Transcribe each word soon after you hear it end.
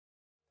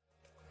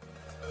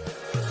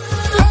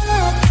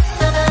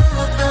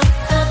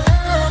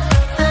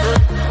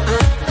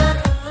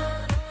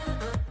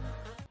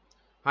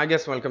Hi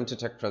guys, welcome to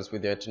Tech Trust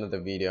with yet another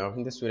video.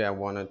 In this video, I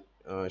want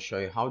to show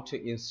you how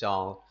to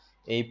install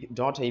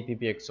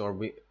 .appx or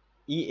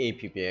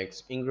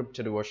EAppx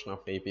encrypted version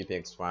of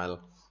appx file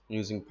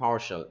using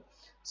PowerShell.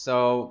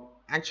 So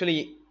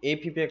actually,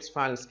 appx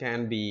files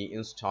can be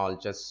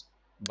installed just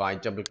by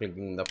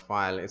double-clicking the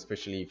file,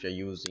 especially if you're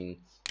using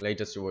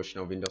latest version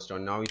of Windows. So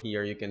now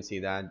here you can see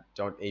that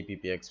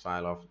 .appx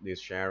file of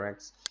this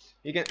ShareX.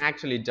 You can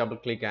actually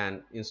double-click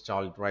and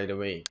install it right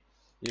away.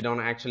 You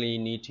don't actually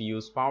need to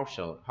use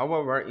PowerShell.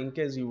 However, in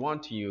case you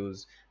want to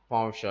use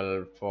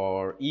PowerShell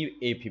for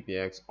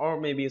EAppx,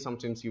 or maybe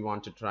sometimes you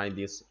want to try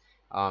this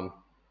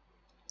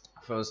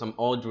for some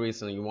odd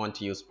reason you want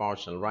to use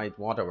PowerShell, right?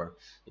 Whatever,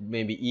 it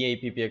may be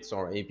EAppx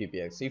or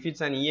appx. If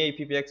it's an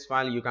EAppx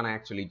file, you can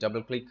actually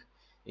double click.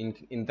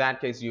 In that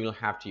case, you will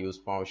have to use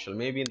PowerShell.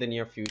 Maybe in the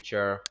near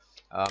future,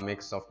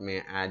 Microsoft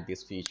may add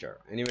this feature.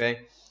 Anyway,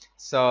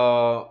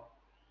 so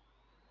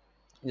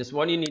just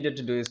what you needed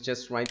to do is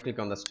just right click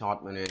on the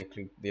start menu and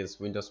click this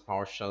Windows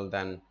PowerShell,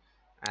 then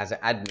as an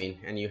admin,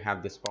 and you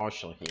have this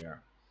PowerShell here.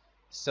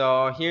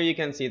 So here you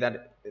can see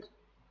that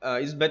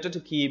it's better to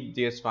keep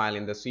this file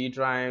in the C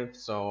drive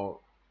so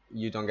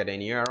you don't get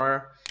any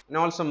error, and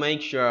also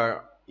make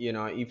sure, you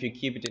know, if you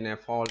keep it in a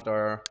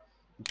folder,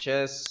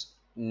 just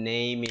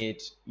name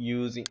it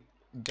using,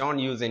 don't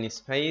use any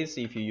space.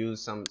 If you use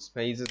some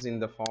spaces in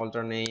the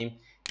folder name,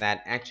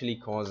 that actually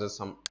causes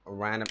some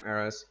random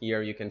errors.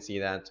 Here you can see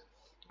that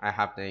I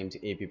have named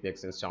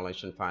appx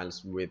installation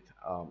files with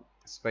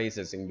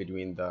spaces in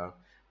between the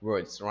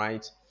words,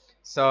 right?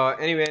 So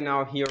anyway,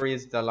 now here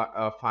is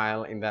the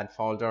file in that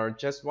folder.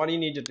 Just what you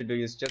needed to do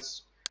is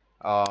just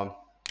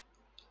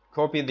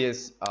copy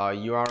this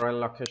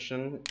URL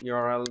location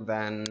URL,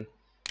 then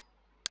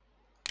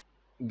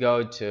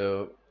go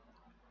to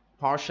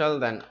PowerShell,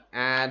 then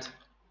add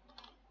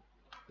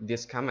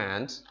this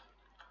command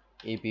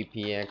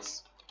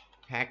appx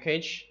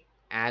package,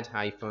 add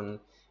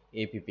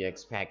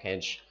 -appx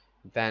package,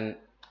 then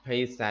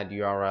paste that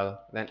URL,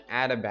 then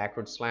add a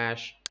backward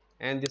slash,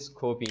 and this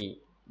copy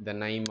the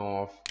name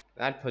of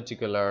that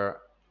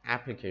particular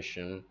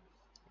application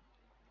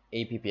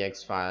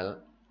appx file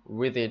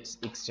with its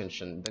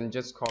extension. Then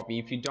just copy.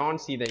 If you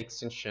don't see the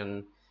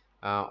extension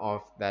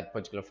of that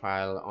particular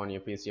file on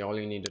your PC, all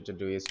you needed to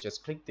do is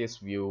just click this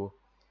view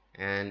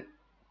and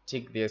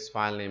tick this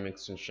file name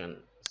extension.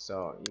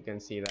 So you can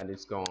see that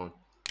it's gone.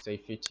 So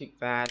if you tick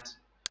that,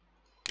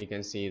 you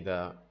can see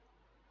the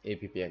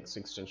appx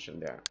extension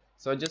there.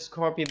 So just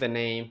copy the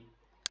name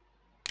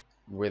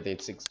with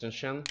its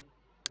extension,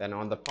 then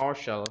on the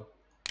PowerShell,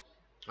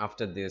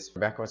 after this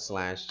backward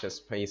slash,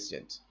 just paste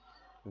it,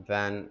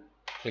 then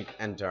click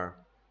enter.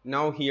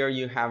 Now here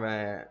you have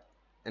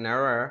an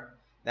error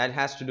that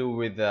has to do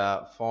with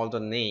the folder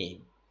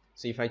name.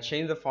 So if I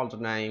change the folder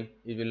name,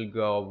 it will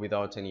go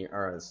without any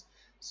errors.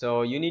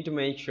 So you need to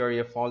make sure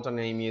your folder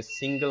name is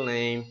single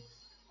name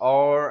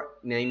or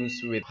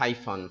names with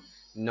hyphen,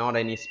 not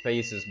any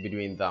spaces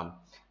between them.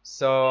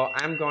 So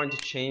I'm going to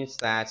change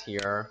that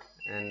here,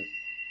 and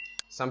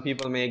some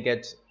people may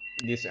get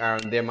this error.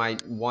 They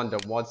might wonder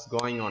what's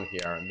going on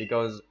here,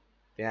 because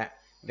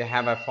they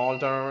have a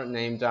folder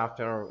named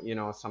after, you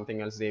know,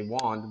 something else they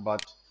want,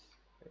 but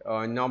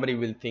nobody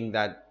will think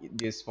that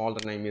this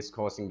folder name is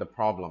causing the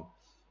problem.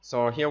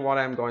 So here what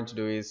I'm going to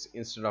do is,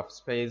 instead of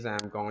space,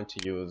 I'm going to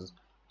use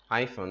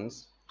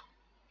hyphens.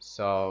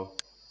 So,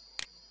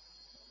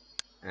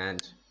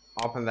 and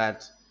open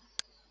that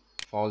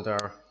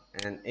folder,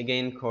 and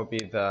again copy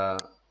the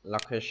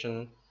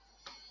location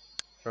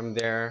from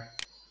there,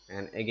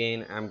 and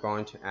again I'm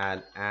going to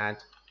add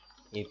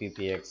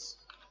appx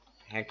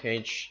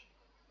package,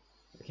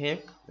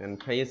 okay, and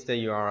paste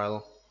the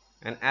URL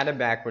and add a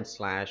backward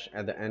slash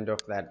at the end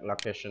of that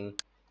location,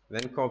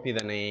 then copy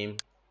the name,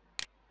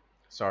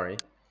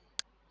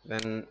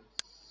 then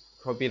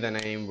copy the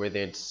name with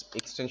its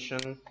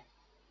extension,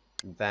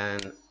 then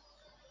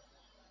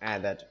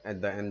add that at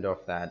the end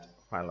of that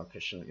file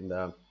location in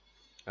the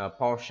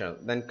PowerShell,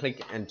 then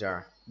click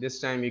enter. This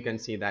time you can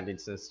see that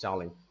it's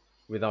installing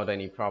without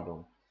any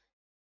problem.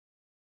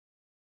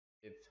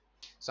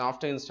 So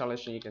after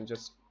installation, you can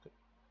just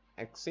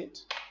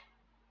exit.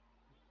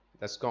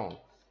 That's gone,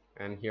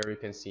 and here you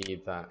can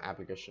see the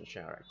application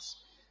ShareX.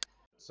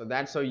 So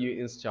that's how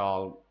you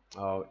install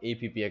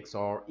appx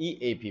or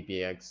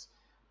EAppx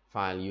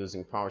file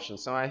using PowerShell.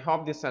 So I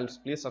hope this helps.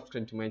 Please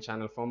subscribe to my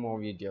channel for more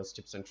videos,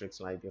 tips and tricks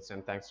like this,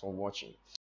 and thanks for watching.